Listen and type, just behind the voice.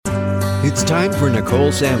It's time for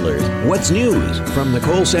Nicole Sandler's What's News from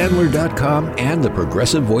NicoleSandler.com and the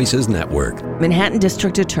Progressive Voices Network. Manhattan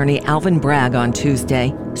District Attorney Alvin Bragg on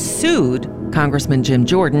Tuesday sued Congressman Jim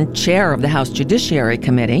Jordan, chair of the House Judiciary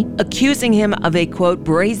Committee, accusing him of a, quote,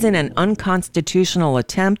 brazen and unconstitutional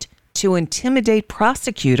attempt to intimidate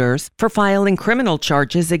prosecutors for filing criminal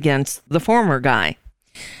charges against the former guy.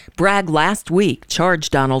 Bragg last week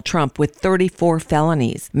charged Donald Trump with 34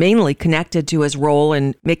 felonies, mainly connected to his role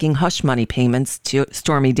in making hush money payments to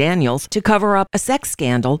Stormy Daniels to cover up a sex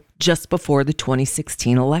scandal just before the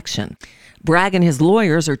 2016 election. Bragg and his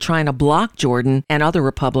lawyers are trying to block Jordan and other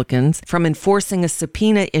Republicans from enforcing a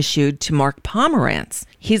subpoena issued to Mark Pomerantz.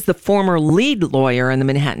 He's the former lead lawyer in the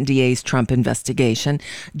Manhattan DA's Trump investigation.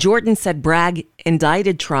 Jordan said Bragg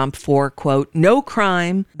indicted Trump for, quote, no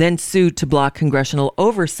crime, then sued to block congressional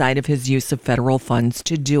oversight of his use of federal funds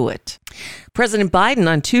to do it. President Biden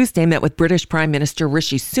on Tuesday met with British Prime Minister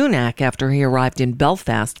Rishi Sunak after he arrived in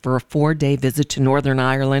Belfast for a 4-day visit to Northern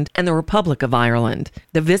Ireland and the Republic of Ireland.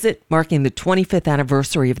 The visit marking the 25th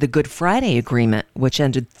anniversary of the Good Friday Agreement, which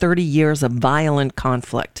ended 30 years of violent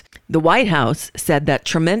conflict. The White House said that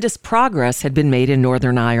tremendous progress had been made in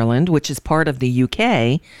Northern Ireland, which is part of the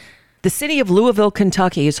UK. The city of Louisville,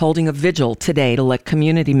 Kentucky is holding a vigil today to let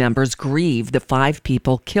community members grieve the 5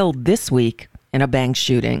 people killed this week in a bank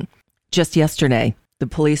shooting. Just yesterday, the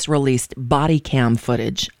police released body cam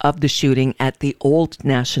footage of the shooting at the Old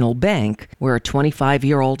National Bank, where a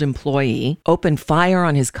 25-year-old employee opened fire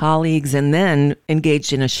on his colleagues and then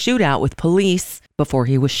engaged in a shootout with police before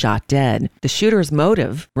he was shot dead. The shooter's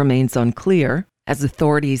motive remains unclear, as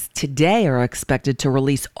authorities today are expected to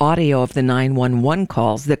release audio of the 911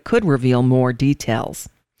 calls that could reveal more details.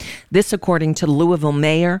 This according to Louisville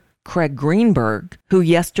Mayor Craig Greenberg, who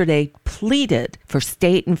yesterday pleaded for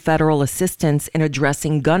state and federal assistance in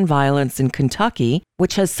addressing gun violence in Kentucky,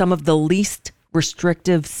 which has some of the least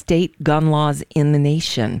restrictive state gun laws in the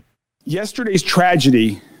nation. Yesterday's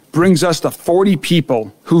tragedy brings us to 40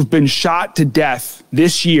 people who've been shot to death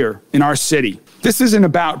this year in our city. This isn't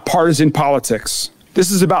about partisan politics.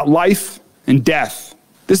 This is about life and death.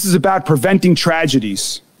 This is about preventing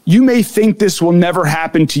tragedies. You may think this will never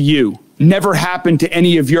happen to you, never happen to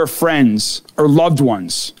any of your friends or loved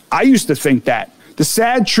ones. I used to think that. The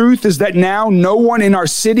sad truth is that now no one in our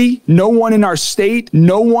city, no one in our state,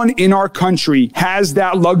 no one in our country has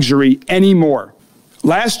that luxury anymore.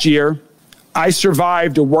 Last year, I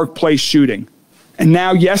survived a workplace shooting. And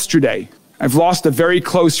now yesterday, I've lost a very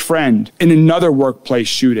close friend in another workplace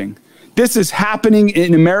shooting. This is happening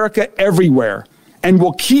in America everywhere and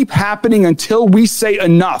will keep happening until we say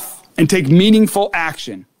enough and take meaningful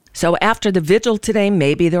action. So after the vigil today,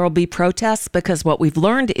 maybe there will be protests, because what we've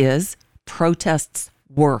learned is protests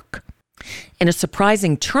work. In a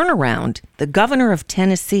surprising turnaround, the governor of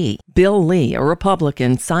Tennessee, Bill Lee, a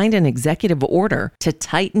Republican, signed an executive order to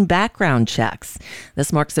tighten background checks.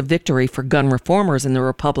 This marks a victory for gun reformers in the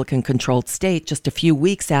Republican-controlled state just a few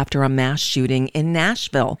weeks after a mass shooting in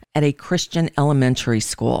Nashville at a Christian elementary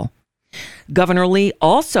school. Governor Lee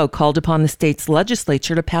also called upon the state's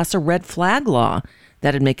legislature to pass a red flag law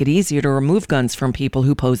that'd make it easier to remove guns from people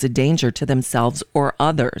who pose a danger to themselves or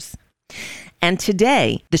others. And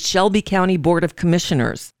today, the Shelby County Board of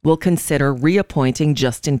Commissioners will consider reappointing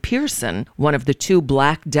Justin Pearson, one of the 2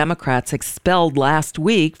 black Democrats expelled last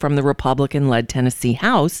week from the Republican-led Tennessee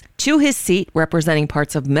House, to his seat representing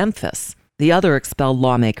parts of Memphis. The other expelled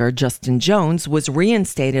lawmaker, Justin Jones, was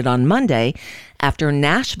reinstated on Monday after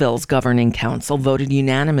Nashville's governing council voted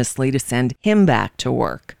unanimously to send him back to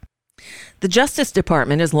work. The Justice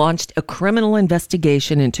Department has launched a criminal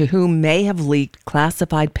investigation into who may have leaked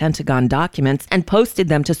classified Pentagon documents and posted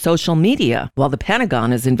them to social media, while the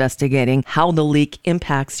Pentagon is investigating how the leak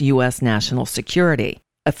impacts U.S. national security.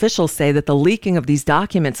 Officials say that the leaking of these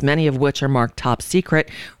documents, many of which are marked top secret,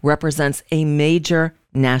 represents a major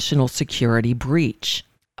national security breach.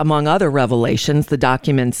 Among other revelations, the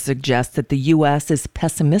documents suggest that the U.S. is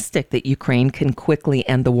pessimistic that Ukraine can quickly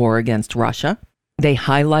end the war against Russia. They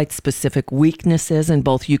highlight specific weaknesses in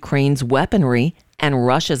both Ukraine's weaponry and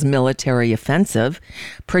Russia's military offensive,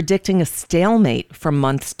 predicting a stalemate for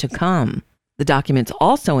months to come. The documents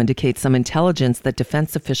also indicate some intelligence that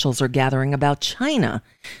defense officials are gathering about China,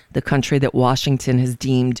 the country that Washington has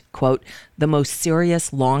deemed, quote, the most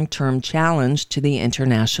serious long-term challenge to the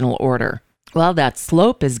international order. Well, that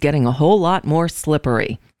slope is getting a whole lot more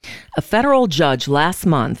slippery. A federal judge last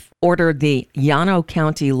month ordered the Llano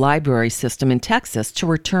County Library System in Texas to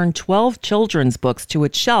return 12 children's books to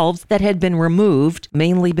its shelves that had been removed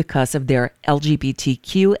mainly because of their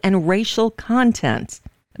LGBTQ and racial content.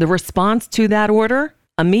 The response to that order?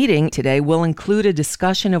 A meeting today will include a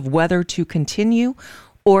discussion of whether to continue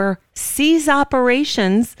or cease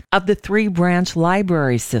operations of the 3-branch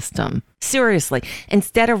library system. Seriously,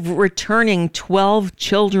 instead of returning 12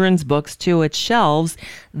 children's books to its shelves,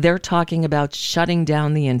 they're talking about shutting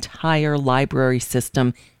down the entire library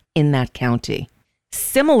system in that county.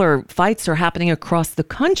 Similar fights are happening across the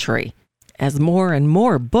country as more and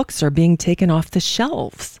more books are being taken off the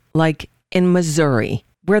shelves, like in Missouri,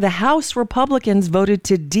 where the House Republicans voted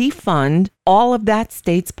to defund all of that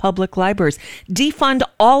state's public libraries, defund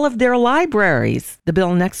all of their libraries. The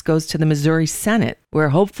bill next goes to the Missouri Senate, where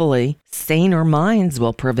hopefully saner minds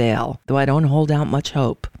will prevail, though I don't hold out much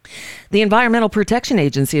hope. The Environmental Protection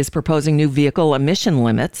Agency is proposing new vehicle emission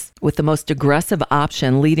limits, with the most aggressive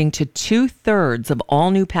option leading to 2/3 of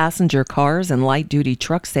all new passenger cars and light-duty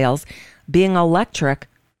truck sales being electric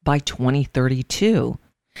by 2032.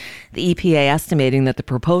 The EPA estimating that the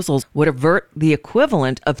proposals would avert the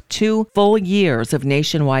equivalent of 2 full years of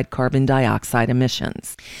nationwide carbon dioxide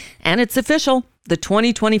emissions. And it's official. The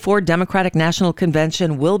 2024 Democratic National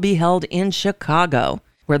Convention will be held in Chicago,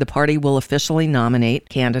 where the party will officially nominate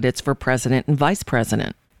candidates for president and vice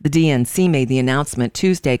president. The DNC made the announcement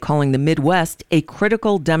Tuesday, calling the Midwest a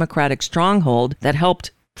critical Democratic stronghold that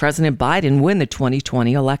helped President Biden win the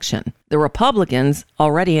 2020 election. The Republicans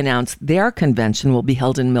already announced their convention will be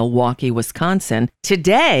held in Milwaukee, Wisconsin.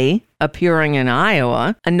 Today, appearing in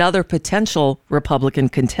Iowa, another potential Republican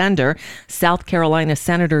contender, South Carolina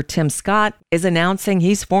Senator Tim Scott, is announcing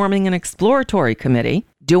he's forming an exploratory committee.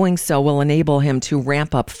 Doing so will enable him to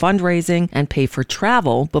ramp up fundraising and pay for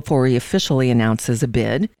travel before he officially announces a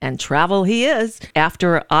bid. And travel he is.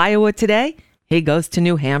 After Iowa today, he goes to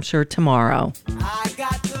New Hampshire tomorrow.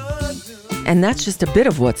 And that's just a bit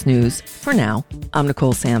of what's news. For now, I'm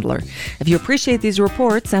Nicole Sandler. If you appreciate these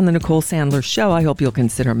reports and the Nicole Sandler Show, I hope you'll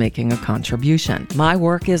consider making a contribution. My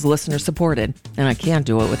work is listener-supported, and I can't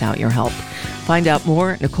do it without your help. Find out more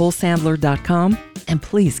at NicoleSandler.com, and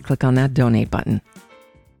please click on that donate button.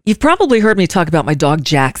 You've probably heard me talk about my dog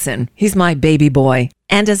Jackson. He's my baby boy.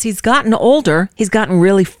 And as he's gotten older, he's gotten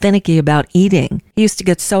really finicky about eating. He used to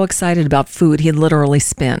get so excited about food, he'd literally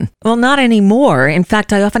spin. Well, not anymore. In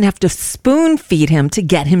fact, I often have to spoon feed him to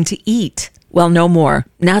get him to eat. Well, no more.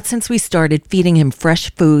 Not since we started feeding him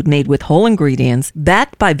fresh food made with whole ingredients,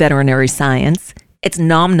 backed by veterinary science. It's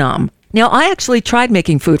Nom Nom. Now, I actually tried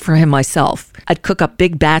making food for him myself. I'd cook up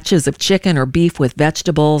big batches of chicken or beef with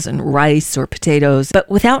vegetables and rice or potatoes, but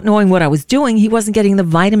without knowing what I was doing, he wasn't getting the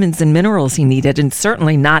vitamins and minerals he needed, and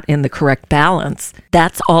certainly not in the correct balance.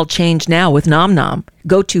 That's all changed now with Nom Nom.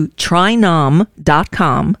 Go to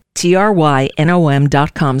trynom.com,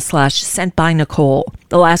 trynom.com/sentbynicole.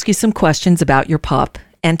 They'll ask you some questions about your pup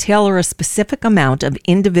and tailor a specific amount of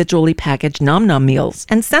individually packaged Nom Nom meals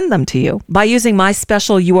and send them to you. By using my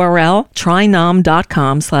special URL,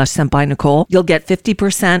 trynom.com/sentbynicole, you'll get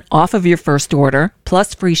 50% off of your first order,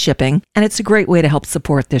 plus free shipping, and it's a great way to help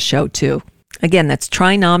support this show too. Again, that's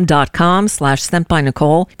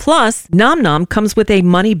trynom.com/sentbynicole. Plus, Nom Nom comes with a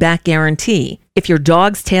money-back guarantee. If your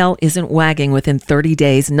dog's tail isn't wagging within 30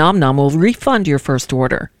 days, Nom Nom will refund your first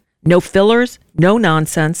order. No fillers, no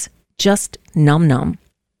nonsense, just Nom Nom.